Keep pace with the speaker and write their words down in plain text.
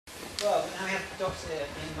Dr.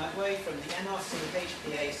 Ian Mudway from the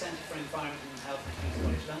NRC-HPA Centre for Environment and Health at King's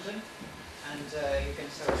College London, and you're going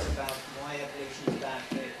to tell us about why evolution is bad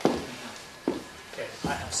for human health. Okay,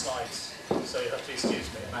 I have slides, so you have to excuse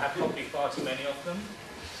me. I have probably far too many of them,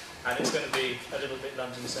 and it's going to be a little bit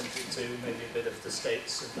London-centric too, maybe a bit of the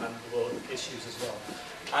States and the world issues as well.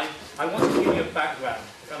 I want to give you a background,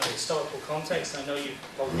 a kind of historical context. I know you've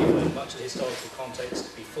probably learned much of the historical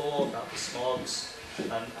context before about the smogs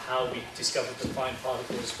and how we discovered the fine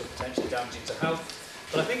particles were potentially damaging to health.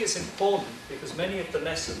 But I think it's important because many of the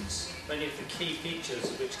lessons, many of the key features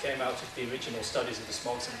which came out of the original studies of the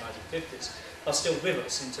smogs in the 1950s are still with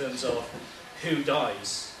us in terms of who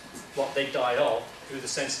dies, what they die of, who the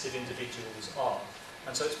sensitive individuals are.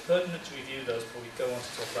 And so it's pertinent to review those before we go on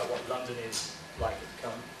to talk about what London is like at the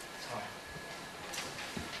current time.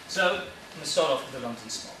 So, I'm going to start off with the London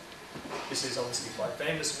smog. This is obviously quite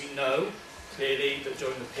famous. We know clearly that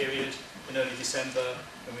during the period in early December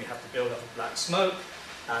when we have the build-up of black smoke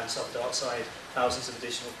and sulfur dioxide, thousands of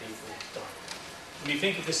additional people died. When you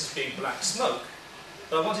think of this as being black smoke,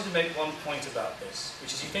 but I wanted to make one point about this,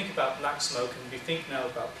 which is you think about black smoke and we think now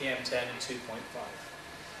about PM10 and 2.5.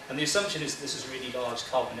 And the assumption is that this is really large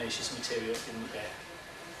carbonaceous material in the air.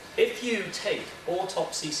 If you take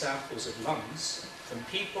autopsy samples of lungs from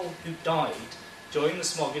people who died during the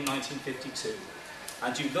smog in 1952,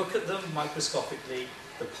 and you look at them microscopically,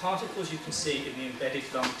 the particles you can see in the embedded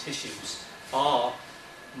lung tissues are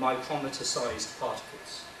micrometer-sized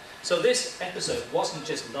particles. So this episode wasn't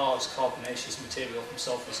just large carbonaceous material from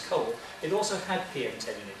sulphurous coal, it also had PM10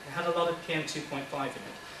 in it. It had a lot of PM2.5 in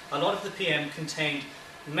it. A lot of the PM contained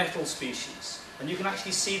metal species, and you can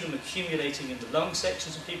actually see them accumulating in the lung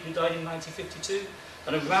sections of people who died in 1952,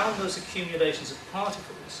 and around those accumulations of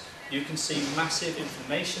particles you can see massive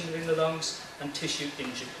inflammation in the lungs and tissue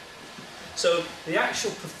injury. So the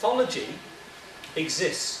actual pathology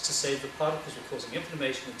exists to say the particles were causing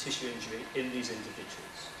inflammation and tissue injury in these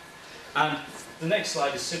individuals. And the next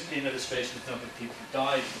slide is simply an illustration of the number of people who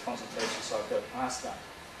died in the concentration, so I'll go past that.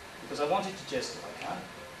 Because I wanted to just, if I can,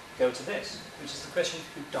 go to this, which is the question of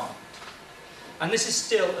who died. And this is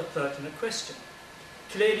still a pertinent question.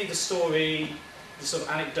 Clearly the story, the sort of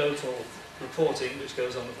anecdotal reporting which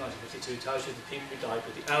goes on with 1952 tells you the people who died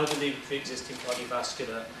were the elderly with pre-existing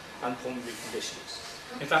cardiovascular and pulmonary conditions.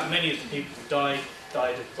 In fact, many of the people who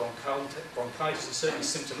died of bronchitis, and certainly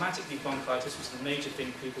symptomatically bronchitis was the major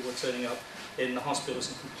thing people were turning up in the hospitals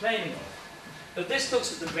and complaining of. But this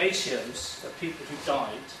looks at the ratios of people who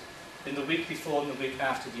died in the week before and the week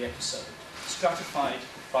after the episode, stratified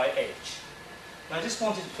by age. And I just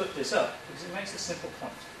wanted to put this up because it makes a simple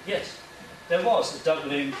point. Yes, there was a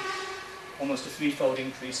doubling, almost a threefold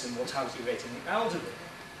increase in mortality rate in the elderly.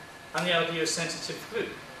 And the elderly are a sensitive group.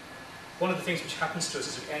 One of the things which happens to us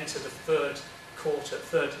as we enter the third,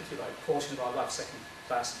 if you like, portion of our life, second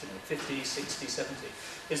class, 50, 60, 70,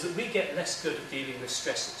 is that we get less good at dealing with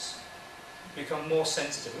stresses. We become more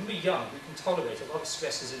sensitive. When we're young, we can tolerate a lot of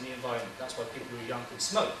stresses in the environment. That's why people who are young can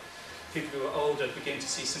smoke. People who are older begin to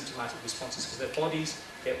see symptomatic responses because their bodies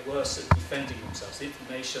get worse at defending themselves. The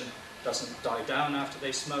inflammation doesn't die down after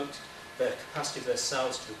they smoked. The capacity of their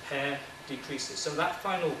cells to repair decreases. So that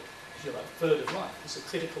final, if you like, third of life is a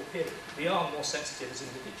critical period. We are more sensitive as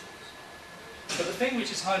individuals. But the thing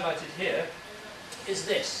which is highlighted here is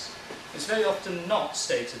this. It's very often not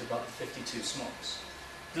stated about the 52 smogs.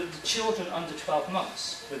 The children under 12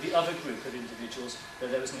 months were the other group of individuals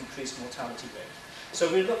where there was an increased mortality rate.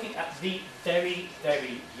 So we're looking at the very,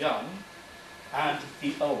 very young and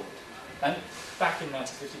the old. And back in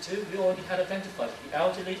 1952, we already had identified that the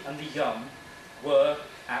elderly and the young were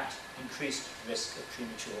at increased risk of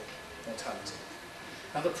premature mortality.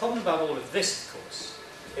 Now the problem about all of this, of course,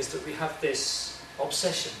 is that we have this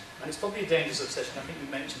obsession, and it's probably a dangerous obsession, I think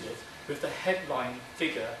we mentioned it, with the headline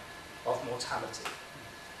figure of mortality.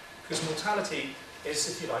 Because mortality is,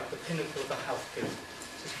 if you like, the pinnacle of the health pyramid.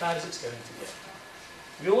 It's as bad as it's going to get.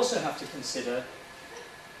 We also have to consider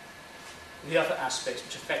the other aspects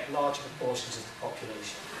which affect larger proportions of the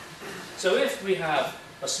population. So if we have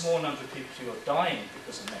a small number of people who are dying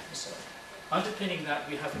because of an episode, underpinning that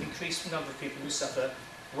we have an increased number of people who suffer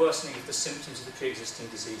worsening of the symptoms of the pre-existing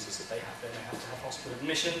diseases that they have. They may have to have hospital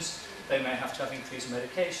admissions, they may have to have increased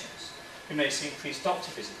medications. We may see increased doctor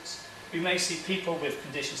visits. We may see people with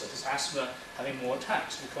conditions such as asthma having more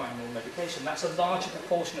attacks, requiring more medication. That's a larger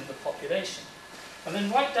proportion of the population. And then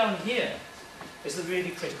right down here is the really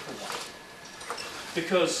critical one.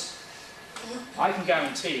 Because I can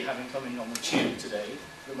guarantee, having come in on the tube today,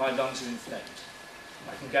 that my lungs are inflamed.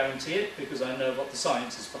 I can guarantee it because I know what the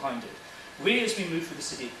science is behind it. We, as we move through the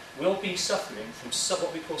city, will be suffering from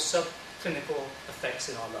what we call subclinical effects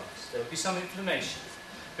in our lungs. There will be some inflammation.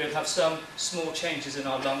 We'll have some small changes in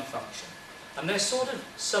our lung function. And they're sort of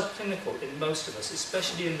subclinical in most of us,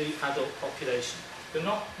 especially in the adult population. We're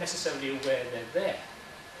not necessarily aware they're there.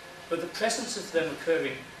 But the presence of them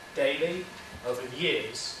occurring daily, over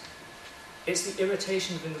years, it's the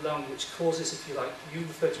irritation within the lung which causes, if you like, you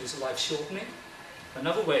refer to it as life shortening.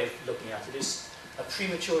 Another way of looking at it is a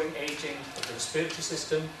premature aging of the respiratory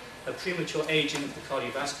system, a premature aging of the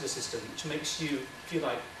cardiovascular system, which makes you, if you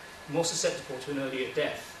like, more susceptible to an earlier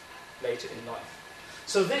death later in life.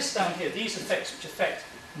 So this down here, these effects which affect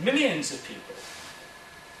millions of people,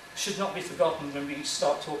 should not be forgotten when we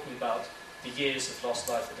start talking about the years of lost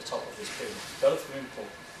life at the top of this pyramid. Both are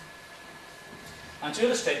important. And to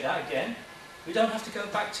illustrate that again, we don't have to go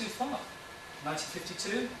back too far.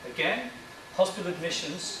 1952, again, hospital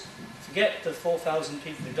admissions, forget the 4,000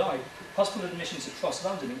 people who died, hospital admissions across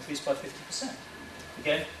London increased by 50%.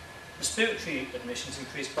 Again, respiratory admissions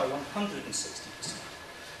increased by 160%.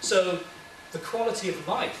 So the quality of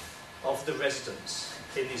life of the residents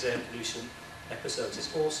in these air pollution episodes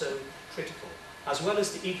is also critical, as well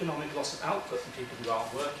as the economic loss of output from people who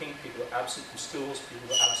aren't working, people who are absent from schools, people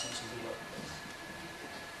who are absent from the workplace.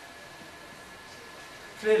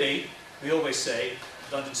 Clearly, we always say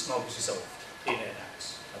London smog is resolved in air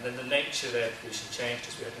NACs, and then the nature of air pollution changed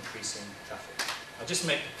as we had increasing traffic. I'll just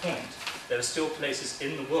make the point, there are still places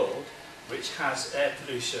in the world which has air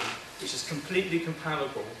pollution which is completely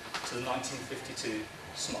comparable to the 1952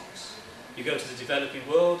 smogs. You go to the developing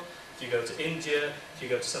world, if you go to India, if you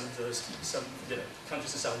go to some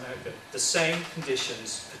countries in South America, the same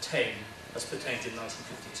conditions pertain as pertained in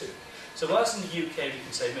 1952. So whilst in the UK we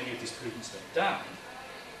can say many of these pollutants went down,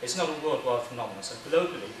 it's not a worldwide phenomenon. So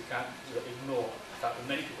globally we can't ignore the fact that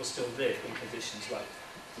many people still live in conditions like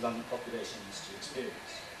the London population used to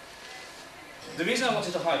experience. The reason I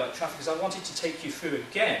wanted to highlight traffic is I wanted to take you through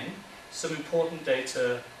again some important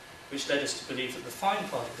data which led us to believe that the fine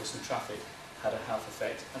particles in traffic had a health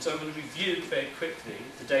effect. And so I'm going to review very quickly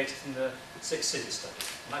the data from the Six Cities study.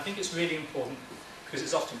 And I think it's really important because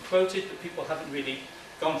it's often quoted, but people haven't really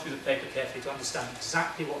gone through the paper carefully to understand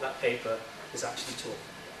exactly what that paper is actually talking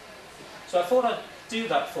about. So I thought I'd do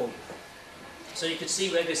that for you, so you could see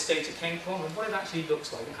where this data came from and what it actually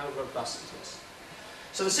looks like and how robust it is.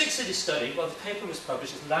 So the Six Cities study, well, the paper was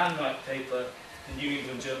published as a landmark paper in New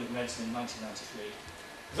England Journal of Medicine in 1993.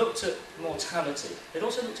 Looked at mortality. It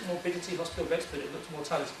also looked at morbidity, hospital beds, but it looked at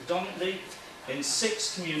mortality predominantly in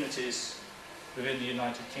 6 communities within the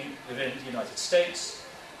United States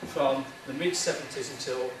from the mid-70s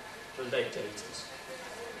until the late 80s.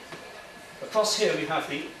 Across here we have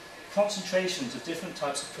the concentrations of different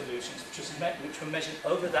types of pollutions which were measured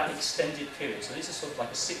over that extended period. So these are sort of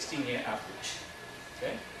like a 16-year average.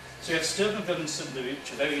 Okay? So you have Steubenville and St. Louis,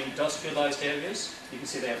 which are very industrialized areas. You can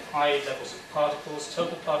see they have high levels of particles,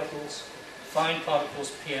 total particles, fine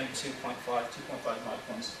particles, PM 2.5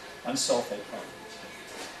 microns, and sulfate particles.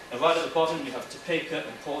 And right at the bottom you have Topeka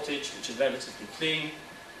and Portage, which are relatively clean,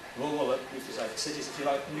 rural, if you like, cities, if you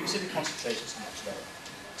like, and you can see the concentrations are much lower.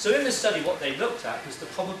 So in this study what they looked at was the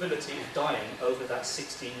probability of dying over that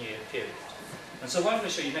 16-year period. And so what I'm going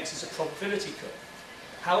to show you next is a probability curve.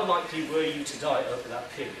 How likely were you to die over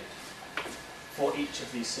that period for each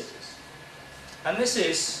of these cities? And this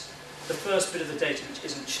is the first bit of the data which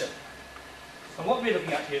isn't shown. And what we're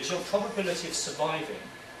looking at here is your probability of surviving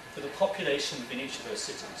for the population within each of those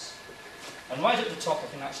cities. And right at the top I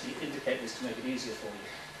can actually indicate this to make it easier for you.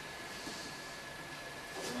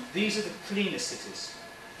 These are the cleanest cities.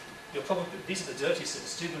 These are the dirty cities,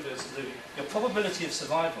 Steubenville and St. Louis. Your probability of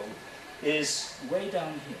survival is way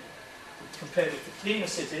down here, compared with the cleaner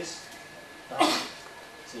cities.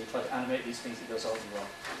 So you try to animate these things, it goes all wrong.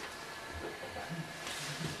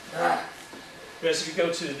 Whereas if you go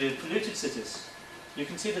to the polluted cities, you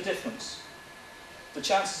can see the difference. The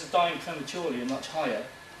chances of dying prematurely are much higher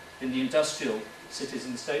in the industrial cities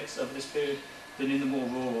in the States over this period than in the more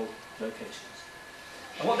rural locations.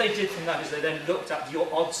 And what they did from that is they then looked at your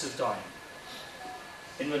odds of dying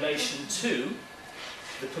in relation to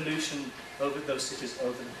the pollution over those cities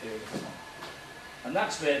over the period of time. And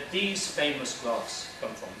that's where these famous graphs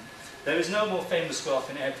come from. There is no more famous graph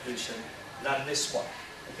in air pollution than this one.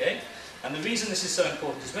 Okay? And the reason this is so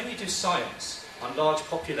important is when you do science on large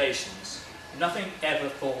populations, nothing ever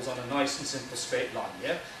falls on a nice and simple straight line.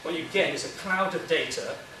 Yeah? What you get is a cloud of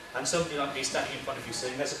data, and somebody like me standing in front of you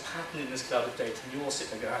saying there's a pattern in this cloud of data, and you all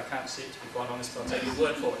sit there and go, I can't see it, to be quite honest, but I'll take your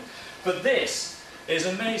word for it. But this is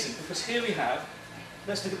amazing, because here we have,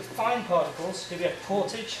 let's look at the fine particles, here we have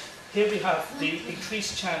Portage, here we have the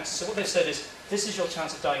increased chance. So what they've said is this is your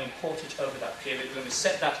chance of dying in portage over that period. We're going to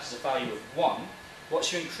set that as a value of 1.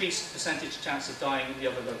 What's your increased percentage chance of dying in the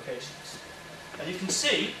other locations? And you can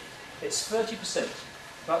see it's 30%,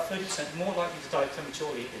 about 30% more likely to die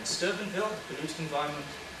prematurely in Sturbanville, the polluted environment,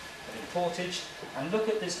 than in Portage. And look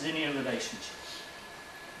at this linear relationship.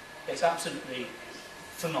 It's absolutely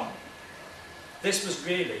phenomenal. This was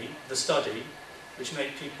really the study which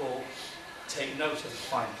made people take note of the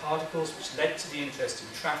fine particles, which led to the interest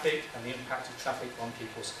in traffic and the impact of traffic on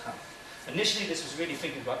people's health. Initially, this was really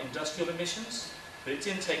thinking about industrial emissions, but it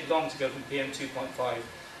didn't take long to go from PM2.5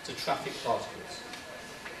 to traffic particles.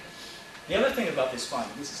 The other thing about this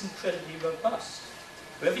finding is it's incredibly robust.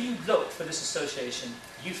 Wherever you look for this association,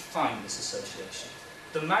 you find this association.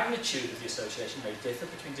 The magnitude of the association may differ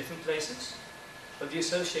between different places, but the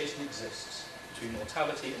association exists between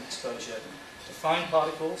mortality and exposure to fine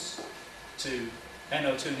particles, to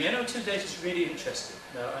NO2. And the NO2 data is really interesting.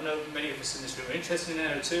 Now, I know many of us in this room are interested in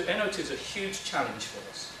NO2. NO2 is a huge challenge for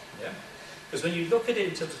us. Yeah? Because when you look at it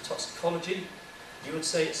in terms of toxicology, you would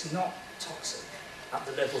say it's not toxic at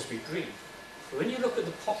the levels we breathe. But when you look at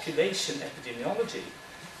the population epidemiology,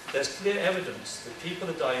 there's clear evidence that people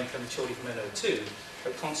are dying prematurely from NO2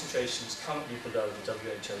 at concentrations currently below the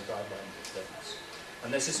WHO guideline levels.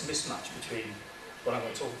 And there's this mismatch between what I'm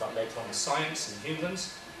going to talk about later on, the science in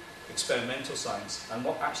humans, experimental science, and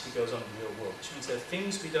what actually goes on in the real world, which means there are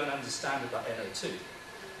things we don't understand about NO2,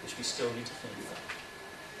 which we still need to think about.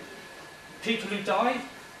 People who die,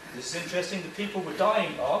 this is interesting, the people were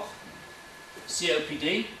dying of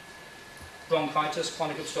COPD, bronchitis,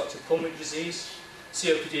 chronic obstructive pulmonary disease.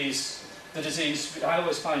 COPD is the disease, I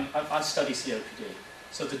always find, I study COPD,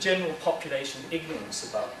 so the general population ignorance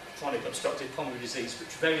about chronic obstructive pulmonary disease, which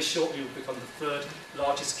very shortly will become the 3rd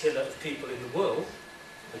largest killer of people in the world,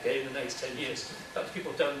 okay, in the next 10 years. But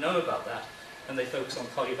people don't know about that, and they focus on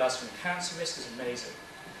cardiovascular and cancer risk is amazing.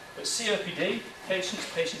 But COPD,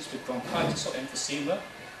 patients with bronchitis or emphysema,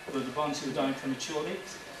 were the ones who were dying prematurely.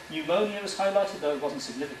 Pneumonia was highlighted, though it wasn't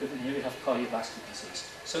significant, and here we have cardiovascular disease.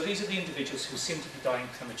 So these are the individuals who seem to be dying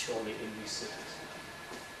prematurely in these cities.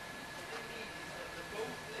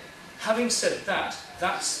 Having said that,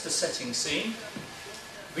 that's the setting scene.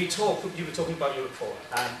 You were talking about your report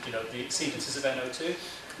and the exceedances of NO2.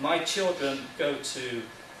 My children go to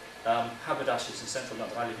Haberdashers in central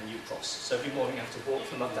London. I live in New Cross, so every morning I have to walk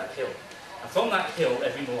from up that hill. And from that hill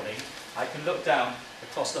every morning, I can look down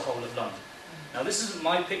across the whole of London. Now this isn't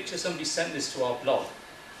my picture, somebody sent this to our blog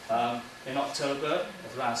in October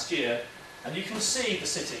of last year, and you can see the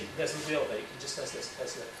city. There's the wheel there, you can just,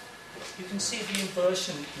 there's it. You can see the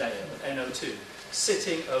inversion layer of NO2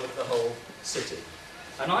 sitting over the whole city.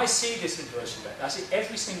 And I see this inversion layer, I see it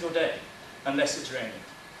every single day, unless it's raining.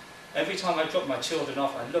 Every time I drop my children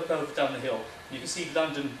off, I look over down the hill, and you can see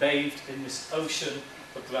London bathed in this ocean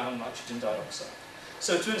of brown nitrogen dioxide.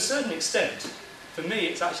 So to a certain extent, for me,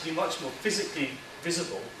 it's actually much more physically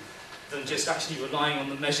visible than just actually relying on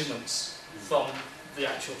the measurements from the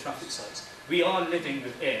actual traffic sites. We are living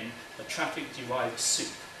within a traffic-derived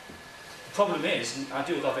soup. The problem is, and I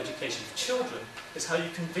do a lot of education for children, is how you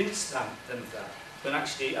convince them of that, when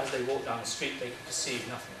actually, as they walk down the street, they can perceive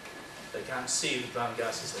nothing. They can't see the brown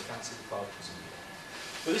gases, they can't see the particles in the air.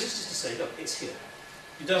 But this is just to say, look, it's here.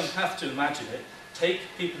 You don't have to imagine it. Take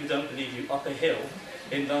people who don't believe you up a hill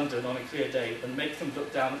in London on a clear day and make them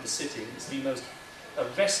look down at the city. It's the most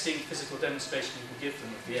arresting physical demonstration you can give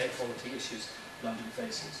them of the air quality issues London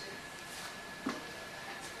faces.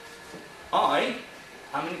 I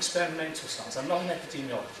am an experimental scientist. I'm not an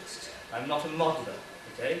epidemiologist. I'm not a modeler.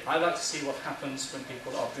 Okay? I like to see what happens when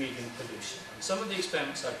people are breathing pollution. And some of the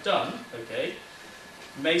experiments I've done, okay,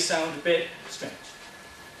 may sound a bit strange.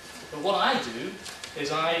 But what I do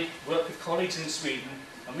is I work with colleagues in Sweden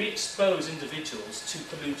and we expose individuals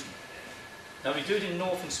to pollution. Now we do it in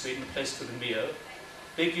northern Sweden, a place called Umeå,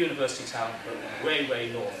 big university town, but way,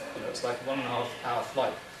 way north. It's like a 1.5 hour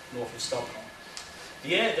flight north of Stockholm.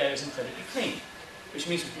 The air there is incredibly clean, which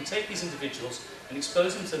means we can take these individuals and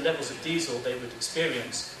expose them to the levels of diesel they would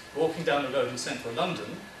experience walking down the road in central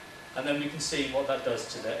London, and then we can see what that does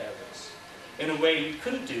to their airways. In a way we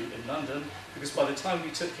couldn't do in London, because by the time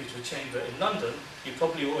we took you to a chamber in London, you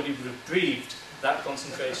probably already would have breathed that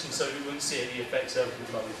concentration, so we wouldn't see any effects over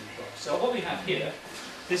the lungs and bronchs. So what we have here,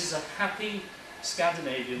 this is a happy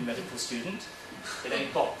Scandinavian medical student in a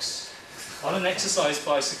box, on an exercise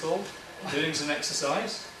bicycle, doing some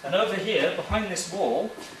exercise. And over here, behind this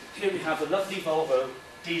wall, here we have a lovely Volvo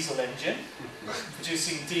diesel engine,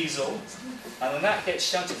 producing diesel, and then that gets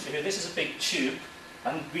shunted through here. This is a big tube,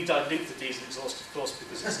 And we dilute the diesel exhaust, of course,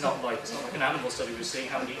 because it's not like an animal study. We're seeing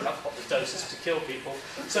how what the doses to kill people.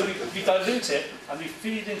 So we dilute it and we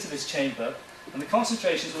feed into this chamber. And the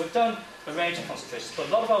concentrations, we've done a range of concentrations, but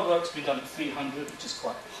a lot of our work's been done at 300, which is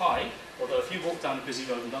quite high. Although if you walk down a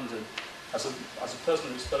busy road in London, as a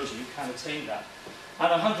personal exposure, you can attain that. And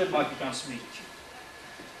 100 micrograms per metre cube.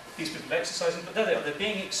 These people are exercising, but there they are, they're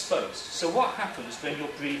being exposed. So what happens when you're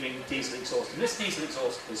breathing diesel exhaust? And this diesel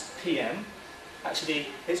exhaust is PM. Actually,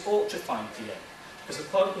 it's ultra-fine PM, because the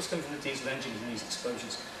particles coming from the diesel engine in these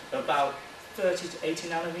exposures are about 30 to 80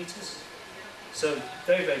 nanometers. So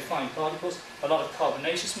very, very fine particles, a lot of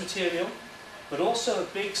carbonaceous material, but also a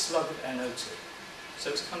big slug of NO2. So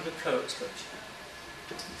it's kind of a co-exposure.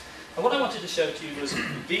 And what I wanted to show to you was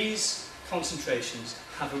these concentrations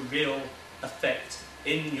have a real effect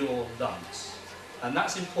in your lungs. And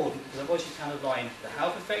that's important because otherwise you can align the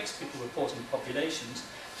health effects people report in populations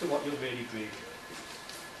to what you're really breathing.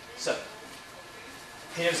 So,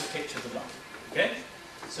 here's a picture of the lung. Okay?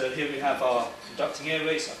 So here we have our conducting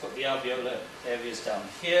airways. I've got the alveolar areas down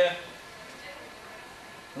here.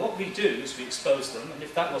 What we do is we expose them, and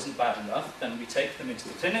if that wasn't bad enough, then we take them into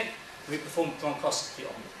the clinic and we perform bronchoscopy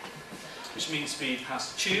on them, which means we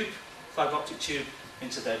pass a tube, fibre optic tube,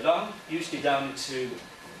 into their lung, usually down into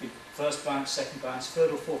the first branch, second branch,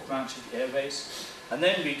 third or fourth branch of the airways, and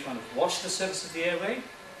then we kind of wash the surface of the airway.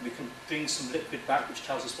 We can bring some liquid back which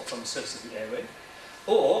tells us what's on the surface of the airway.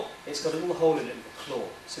 Or it's got a little hole in it with a claw,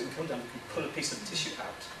 so we can come down and we can pull a piece of tissue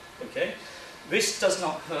out. Okay? This does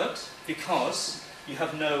not hurt because you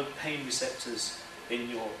have no pain receptors in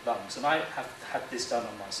your lungs. And I have had this done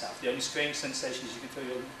on myself. The only strange sensation is you can feel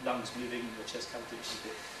your lungs moving in your chest cavity, which is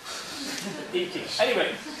a bit icky.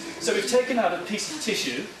 Anyway, so we've taken out a piece of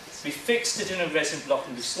tissue, we fixed it in a resin block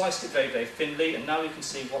and we sliced it very, very thinly, and now we can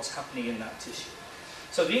see what's happening in that tissue.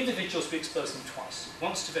 So the individuals, we expose them twice.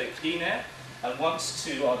 Once to very clean air, and once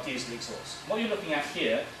to our diesel exhaust. What you're looking at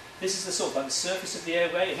here, this is the sort of like the surface of the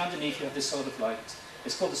airway, and underneath you have this sort of like,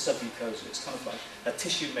 it's called the submucosa. It's kind of like a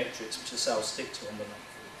tissue matrix which the cells stick to on the lung.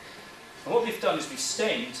 And what we've done is we've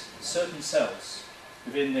stained certain cells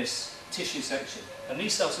within this tissue section, and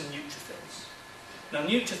these cells are neutrophils. Now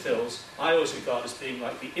neutrophils, I always regard as being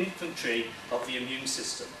like the infantry of the immune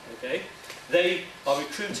system, okay? They are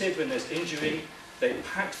recruited when there's injury. They're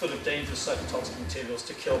packed full of dangerous cytotoxic materials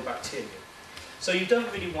to kill bacteria. So you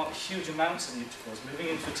don't really want huge amounts of neutrophils moving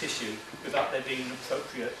into a tissue without there being an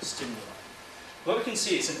appropriate stimuli. What we can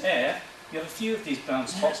see is in air, you have a few of these brown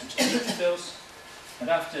spots which are neutrophils, and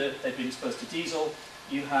after they've been exposed to diesel,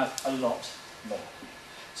 you have a lot more.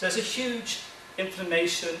 So there's a huge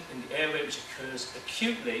inflammation in the airway which occurs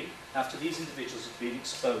acutely after these individuals have been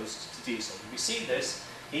exposed to diesel. And we see this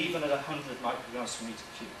even at 100 micrograms per metre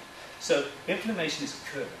cube. So inflammation is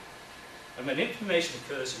occurring. And when inflammation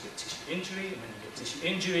occurs, you get tissue injury, and when you get tissue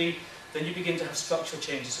injury, then you begin to have structural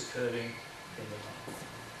changes occurring in the lung.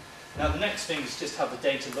 Now the next thing is just how the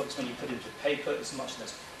data looks when you put it into paper. It's much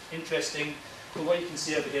less interesting. But what you can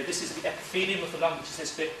see over here, this is the epithelium of the lung, which is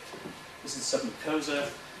this bit. This is the submucosa.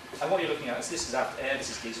 And what you're looking at is this is after air, this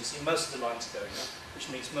is diesel. See, most of the lines going up, which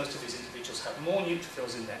means most of these individuals have more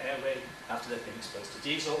neutrophils in their airway after they've been exposed to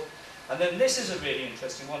diesel. And then this is a really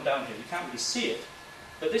interesting one down here. You can't really see it,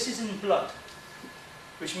 but this is in blood,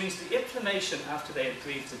 which means the inflammation after they had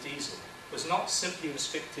breathed the diesel was not simply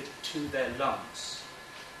restricted to their lungs.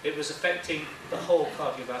 It was affecting the whole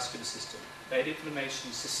cardiovascular system. They had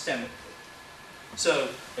inflammation systemically. So,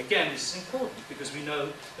 again, this is important because we know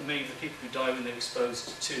that many of the people who die when they're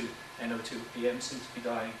exposed to NO2 PM seem to be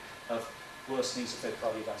dying of worsenings of their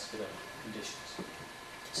cardiovascular conditions.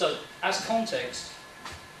 So, as context,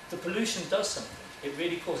 the pollution does something. It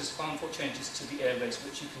really causes harmful changes to the airways,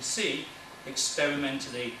 which you can see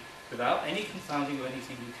experimentally without any confounding or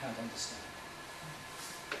anything you can't understand.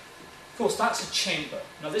 Of course, that's a chamber.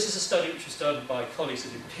 Now, this is a study which was done by colleagues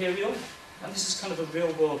at Imperial, and this is kind of a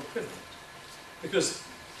real-world equivalent, because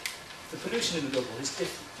the pollution in the real world is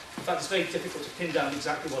different. In fact, it's very difficult to pin down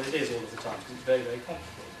exactly what it is all of the time, because it's very, very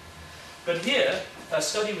complicated. But here, a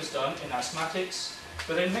study was done in asthmatics,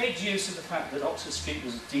 where they made use of the fact that Oxford Street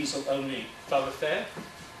was a diesel-only thoroughfare,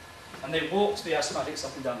 and they walked the asthmatics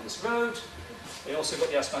up and down this road. They also got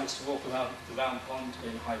the asthmatics to walk around the round pond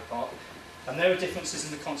in Hyde Park, and there are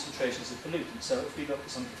differences in the concentrations of pollutants. So if we look at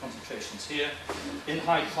some of the concentrations here, in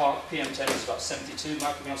Hyde Park, PM10 is about 72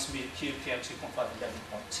 micrograms per metre cube, PM2.5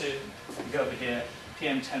 11.2. We go over here,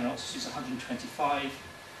 PM10 in Oxford is 125.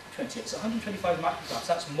 28. So 125 micrograms,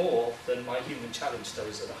 that's more than my human challenge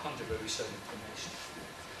studies at 100 where we showed inflammation.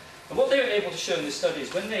 And what they were able to show in this study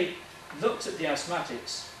is when they looked at the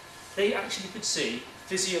asthmatics, they actually could see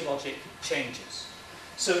physiologic changes.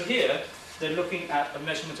 So here, they're looking at a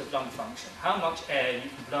measurement of lung function. How much air you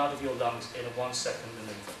can blow out of your lungs in a 1 second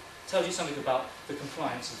maneuver. Tells you something about the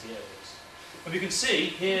compliance of the areas. And we can see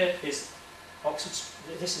here is Oxford,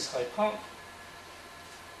 this is Hyde Park.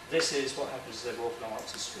 This is what happens as they walk along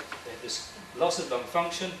Oxford Street. They have this loss of lung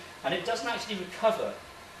function, and it doesn't actually recover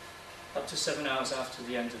up to 7 hours after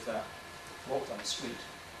the end of that walk down the street.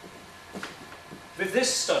 With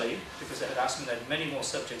this study, because they had asked me, they had many more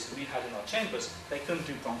subjects than we had in our chambers, they couldn't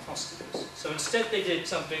do bronchoscopies. So instead they did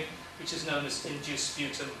something which is known as induced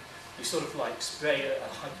sputum. You sort of like spray a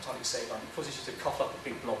hypertonic saline. It causes you to cough up a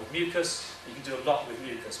big blob of mucus. You can do a lot with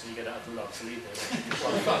mucus when you get out of the lung, believe me.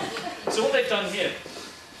 Quite fun. So what they've done here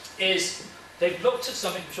is they've looked at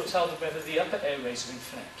something which will tell them whether the upper airways are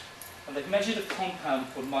inflamed. And they've measured a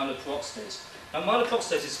compound called myeloperoxidase. Now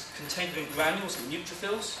myeloperoxidase is contained in granules of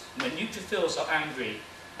neutrophils, and when neutrophils are angry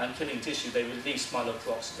and killing tissue, they release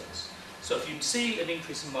myeloperoxidase. So if you see an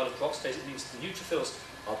increase in myeloperoxidase, it means the neutrophils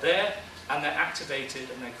are there, and they're activated,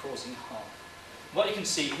 and they're causing harm. What you can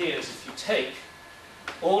see here is if you take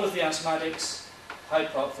all of the asthmatics, Hyde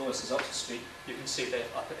Park versus Oxford Street, you can see they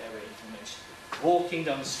have upper airway inflammation. Walking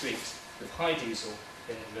down the street with high diesel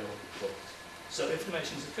in the real world. So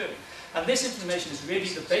inflammation is occurring. And this inflammation is really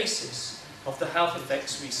the basis of the health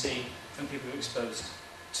effects we see from people who are exposed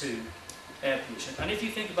to air pollution. And if you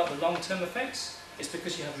think about the long-term effects, it's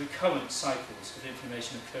because you have recurrent cycles of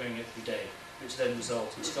inflammation occurring every day, which then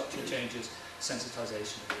result in structural changes,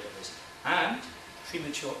 sensitization of the areas, and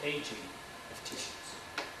premature aging of tissues.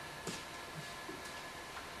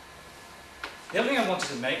 The other thing I wanted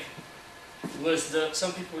to make was that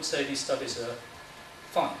some people would say these studies are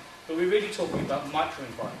fine, but we're really talking about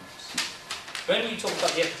microenvironments. When you talk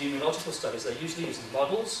about the epidemiological studies, they're usually using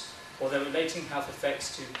models, or they're relating health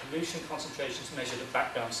effects to pollution concentrations measured at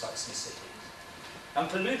background sites in cities. And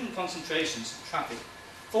pollutant concentrations in traffic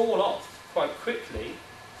fall off quite quickly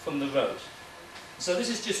from the road. So this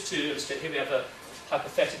is just to illustrate, here we have a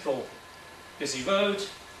hypothetical busy road.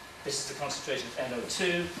 This is the concentration of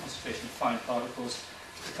NO2, concentration of fine particles,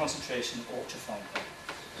 the concentration of ultrafine particles.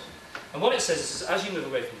 And what it says is as you move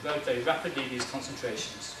away from the road, very rapidly these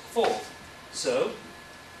concentrations fall. So,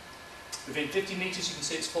 within 50 metres you can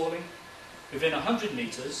see it's falling. Within 100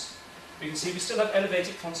 metres, we can see we still have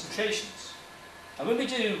elevated concentrations. And when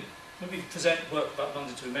we present work about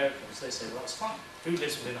London to Americans, they say, well, that's fine. Who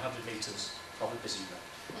lives within 100 metres of a busy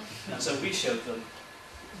road? And so we showed them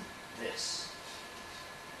this.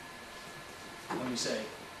 And we say,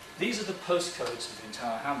 these are the postcodes within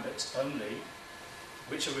Tower Hamlets only,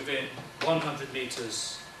 which are within 100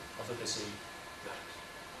 metres of a busy road.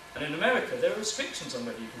 And in America, there are restrictions on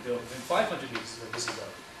whether you can build within 500 metres of a busy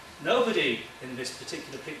road. Nobody in this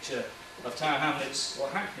particular picture of Tower Hamlets or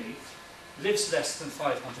Hackney lives less than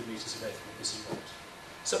 500 metres away from a busy road.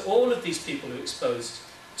 So all of these people are exposed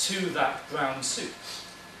to that brown soup.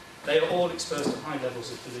 They are all exposed to high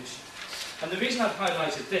levels of pollution. And the reason I've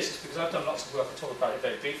highlighted this is because I've done lots of work, I'll talk about it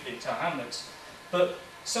very briefly in Tower Hamlets, but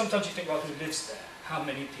sometimes you think, well, who lives there? How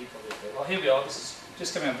many people live there? Well, here we are, this is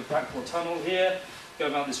just coming out of the Blackwall Tunnel here,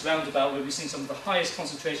 go around this roundabout where we've seen some of the highest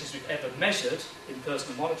concentrations we've ever measured in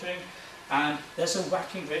personal monitoring, and there's a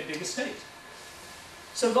whacking great big estate.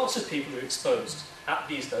 So lots of people are exposed at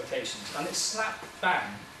these locations, and it's slap bang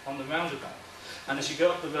on the roundabout. And as you go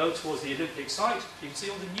up the road towards the Olympic site, you can see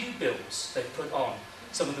all the new builds they've put on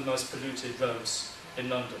some of the most polluted roads in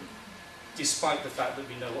London, despite the fact that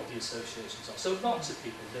we know what the associations are. So lots of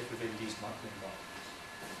people live within these microenvironments.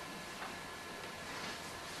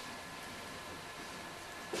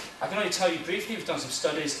 I can only tell you briefly, we've done some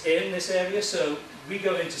studies in this area, so we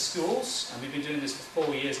go into schools, and we've been doing this for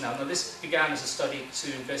 4 years now. Now this began as a study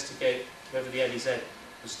to investigate whether the LEZ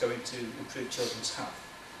was going to improve children's health,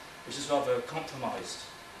 which is rather compromised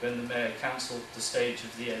when the Mayor cancelled the stage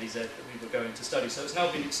of the LEZ that we were going to study. So it's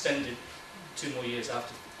now been extended 2 more years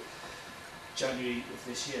after January of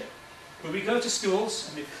this year. But we go to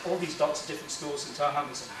schools, and all these dots are different schools in Tower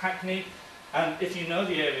Hamlets and Hackney, and if you know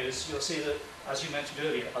the areas, you'll see that, as you mentioned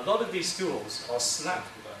earlier, a lot of these schools are slap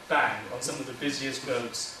bang on some of the busiest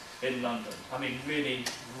roads in London. I mean, really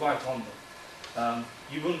right on them.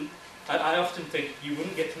 I often think you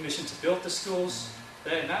wouldn't get permission to build the schools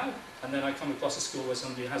there now, and then I come across a school where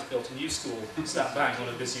somebody has built a new school slap bang on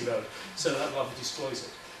a busy road, so that rather destroys it.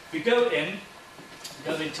 We go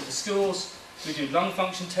into the schools, we do lung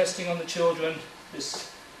function testing on the children.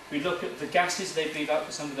 We look at the gases they breathe out,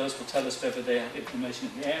 because some of those will tell us whether they have inflammation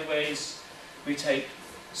in the airways. We take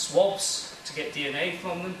swabs to get DNA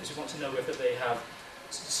from them, because we want to know whether they have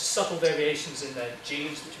subtle variations in their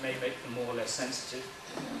genes, which may make them more or less sensitive.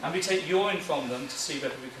 And we take urine from them to see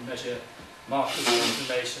whether we can measure markers of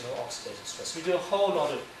inflammation or oxidative stress. We do a whole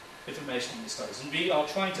lot of information in these studies, and we are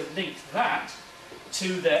trying to link that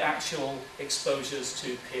to their actual exposures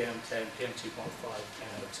to PM10, PM2.5,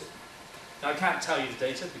 NO2. Now, I can't tell you the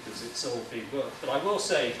data because it's all being worked, but I will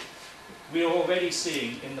say we are already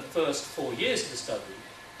seeing in the first 4 years of the study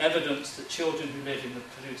evidence that children who live in the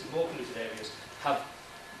more polluted areas have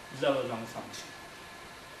lower lung function.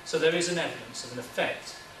 So there is an evidence of an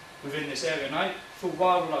effect within this area. And for a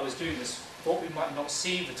while I was doing this, thought we might not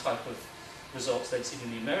see the type of results they'd seen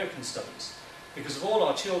in the American studies, because of all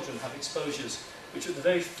our children have exposures which are at the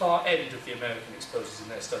very far end of the American exposures in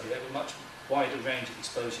their study. They have a much wider range of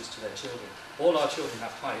exposures to their children. All our children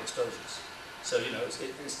have high exposures. So, you know,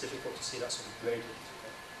 it's difficult to see that sort of gradient.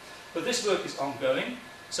 But this work is ongoing,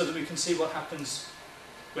 so that we can see what happens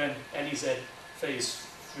when LEZ phase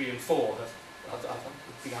 3 and 4 have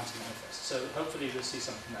begun to manifest. So hopefully we'll see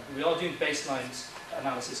something from that. But we are doing baseline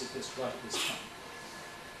analysis of this right at this time.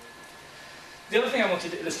 The other thing I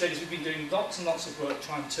wanted to illustrate is we've been doing lots and lots of work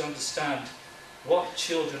trying to understand what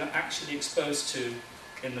children are actually exposed to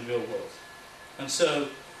in the real world. And so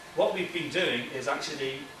what we've been doing is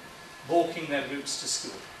actually walking their routes to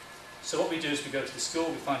school. So what we do is we go to the school,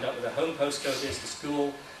 we find out where their home postcode is, the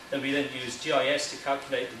school, then we then use GIS to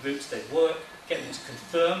calculate the routes they work, get them to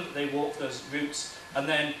confirm that they walk those routes, and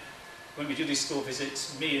then when we do these school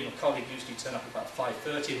visits, me and a colleague usually turn up about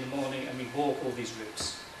 5:30 in the morning and we walk all these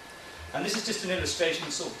routes. And this is just an illustration of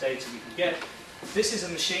the sort of data we can get. This is a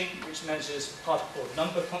machine which measures particle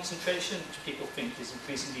number concentration, which people think is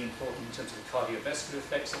increasingly important in terms of the cardiovascular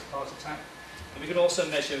effects of heart attack. And we can also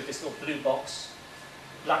measure this little blue box,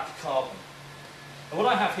 black carbon. And what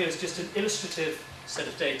I have here is just an illustrative set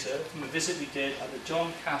of data from a visit we did at the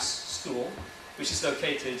John Cass School, which is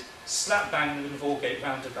located slap bang in the middle of Aldgate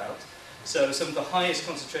roundabout. So some of the highest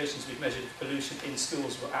concentrations we've measured of pollution in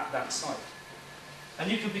schools were at that site. And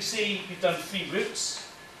you can see we've done 3 routes.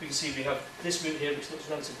 We can see we have this route here, which looks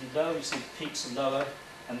relatively low. You see the peaks are lower,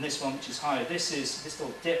 and this one, which is higher. This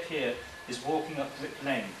little dip here is walking up Brick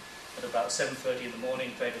Lane at about 7:30 in the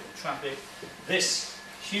morning, very little traffic. This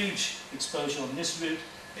huge exposure on this route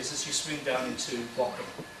is as you swing down into Wapping.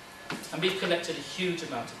 And we've collected a huge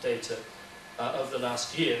amount of data over the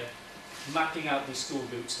last year, mapping out these school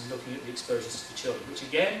routes and looking at the exposures to the children, which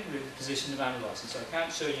again, we're in a position of analysing. So I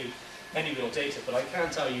can't show you any real data, but I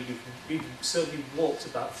can tell you we've certainly walked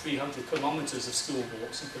about 300 kilometres of school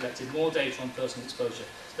walks and collected more data on personal exposure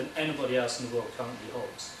than anybody else in the world currently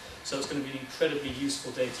holds. So it's going to be an incredibly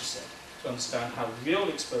useful data set to understand how real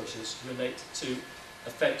exposures relate to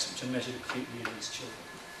effects which are measured acutely in these children.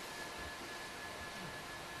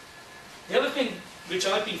 The other thing which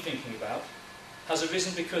I've been thinking about has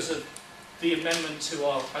arisen because of the amendment to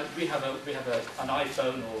our, we have an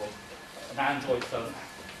iPhone or an Android phone app,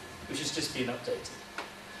 which has just been updated.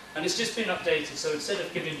 And it's just been updated, so instead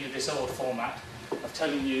of giving you this old format of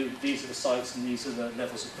telling you these are the sites and these are the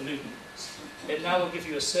levels of pollutants, it now will give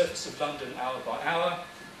you a surface of London hour by hour,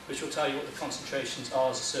 which will tell you what the concentrations are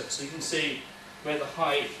as a surface. So you can see where the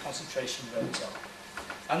high concentration roads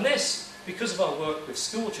are. And this, because of our work with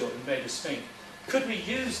school children, made us think, could we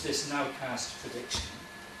use this nowcast prediction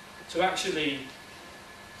to actually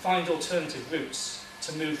find alternative routes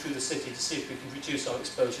to move through the city to see if we can reduce our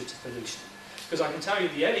exposure to pollution? Because I can tell you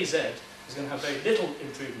the LEZ is going to have very little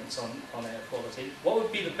improvements on air quality. What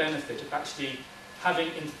would be the benefit of actually having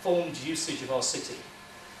informed usage of our city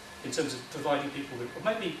in terms of providing people with, or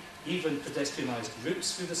maybe even pedestrianised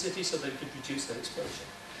routes through the city so they could reduce their exposure?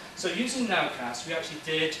 So using Nowcast, we actually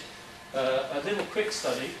did a little quick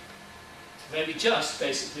study where we just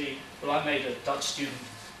basically, well, I made a Dutch student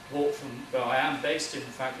walk from where I am based in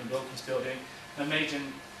Franklin Wilkins building, and I made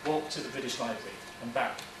him walk to the British Library and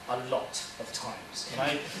back a lot of times.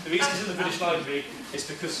 Right? The reason he's in the British Library is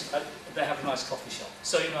because they have a nice coffee shop.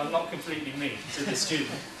 So, you know, I'm not completely mean to the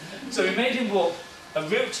student. So we made him walk a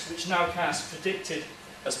route which Nowcast predicted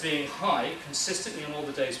as being high consistently on all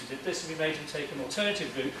the days we did this, and we made him take an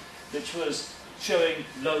alternative route which was showing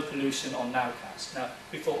low pollution on Nowcast. Now,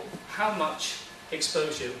 we thought, how much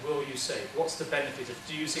exposure will you save? What's the benefit of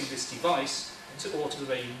using this device to alter the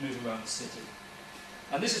way you move around the city?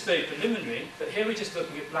 And this is very preliminary, but here we're just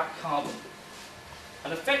looking at black carbon.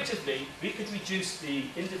 And effectively, we could reduce the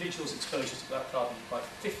individual's exposure to black carbon by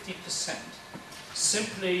 50%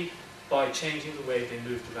 simply by changing the way they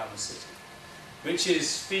moved around the city, which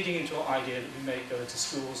is feeding into our idea that we may go into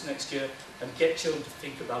schools next year and get children to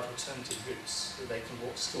think about alternative routes that they can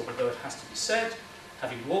walk to school. Although it has to be said,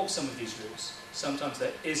 having walked some of these routes, sometimes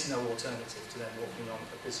there is no alternative to them walking along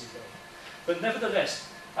a busy road. But nevertheless,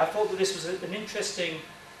 I thought that this was an interesting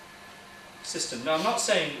system. Now, I'm not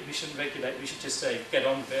saying that we shouldn't regulate, we should just say, get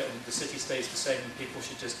on with it, and the city stays the same, and people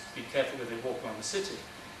should just be careful where they walk around the city.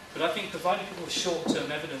 But I think providing people with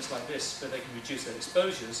short-term evidence like this, so they can reduce their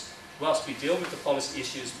exposures, whilst we deal with the policy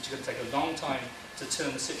issues, which are going to take a long time to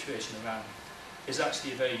turn the situation around, is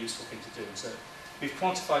actually a very useful thing to do. And so we've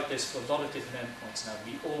quantified this for a lot of different endpoints now.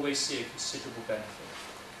 We always see a considerable benefit.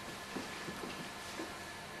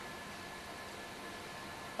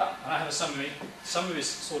 And I have a summary. Summary is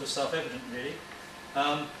sort of self-evident, really.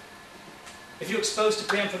 If you're exposed to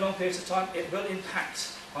PM for long periods of time, it will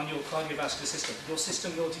impact on your cardiovascular system. Your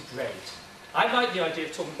system will degrade. I like the idea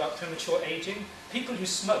of talking about premature aging. People who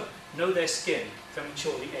smoke know their skin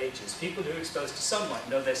prematurely ages. People who are exposed to sunlight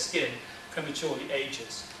know their skin prematurely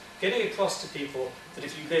ages. Getting across to people that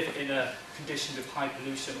if you live in a condition of high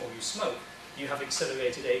pollution or you smoke, you have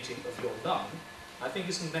accelerated aging of your lung, I think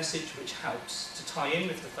is a message which helps to tie in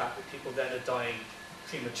with the fact that people then are dying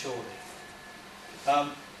prematurely.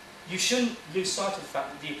 You shouldn't lose sight of the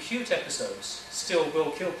fact that the acute episodes still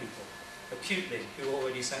will kill people, acutely, who are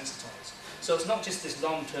already sensitized. So it's not just this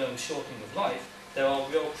long-term shortening of life, there are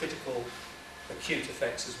real critical acute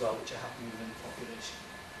effects as well which are happening within the population.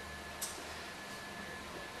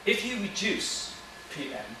 If you reduce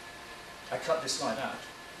PM, I cut this slide out,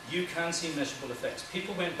 you can see measurable effects.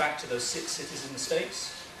 People went back to those 6 cities in the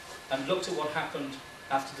States and looked at what happened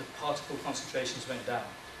after the particle concentrations went down.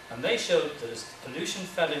 And they showed that as pollution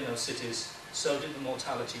fell in those cities, so did the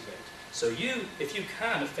mortality rate. So if you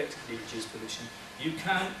can effectively reduce pollution, you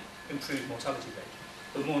can improve mortality rate.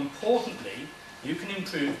 But more importantly, you can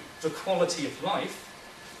improve the quality of life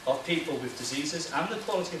of people with diseases and the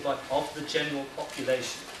quality of life of the general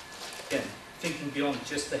population. Again, thinking beyond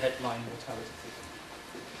just the headline mortality figure.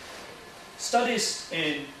 Studies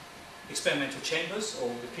in experimental chambers or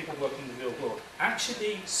with people working in the real world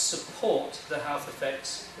actually support the health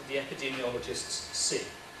effects that the epidemiologists see.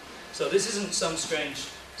 So this isn't some strange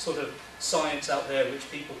sort of science out there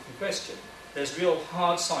which people can question. There's real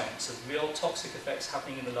hard science of real toxic effects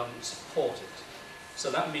happening in the lung which support it.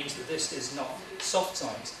 So that means that this is not soft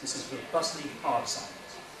science, this is robustly hard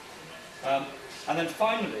science. And then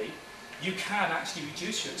finally, you can actually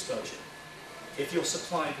reduce your exposure if you're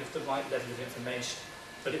supplied with the right level of information.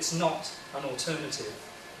 But it's not an alternative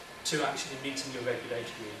to actually meeting your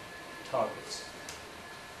regulatory targets.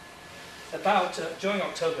 During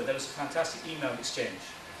October, there was a fantastic email exchange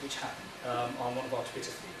which happened on one of our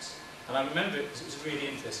Twitter feeds. And I remember it because it was a really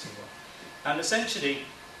interesting one. And essentially,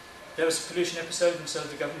 there was a pollution episode, and so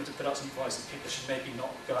the government had put out some advice that people should maybe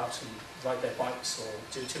not go out and ride their bikes or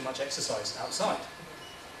do too much exercise outside.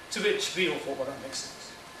 To which we all thought, well, that makes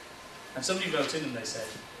sense. And somebody wrote in and they said,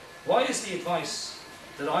 why is the advice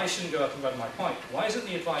that I shouldn't go out and ride my bike, why isn't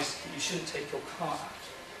the advice that you shouldn't take your car out?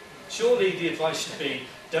 Surely the advice should be,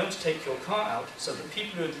 don't take your car out so that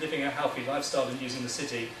people who are living a healthy lifestyle and using the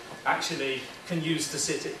city actually can use the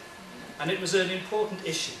city. And it was an important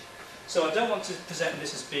issue. So I don't want to present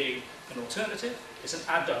this as being an alternative, it's an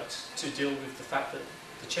adduct to deal with the fact that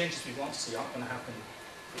the changes we want to see aren't going to happen.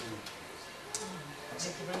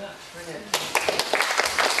 Thank you very much.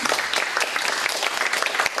 Brilliant.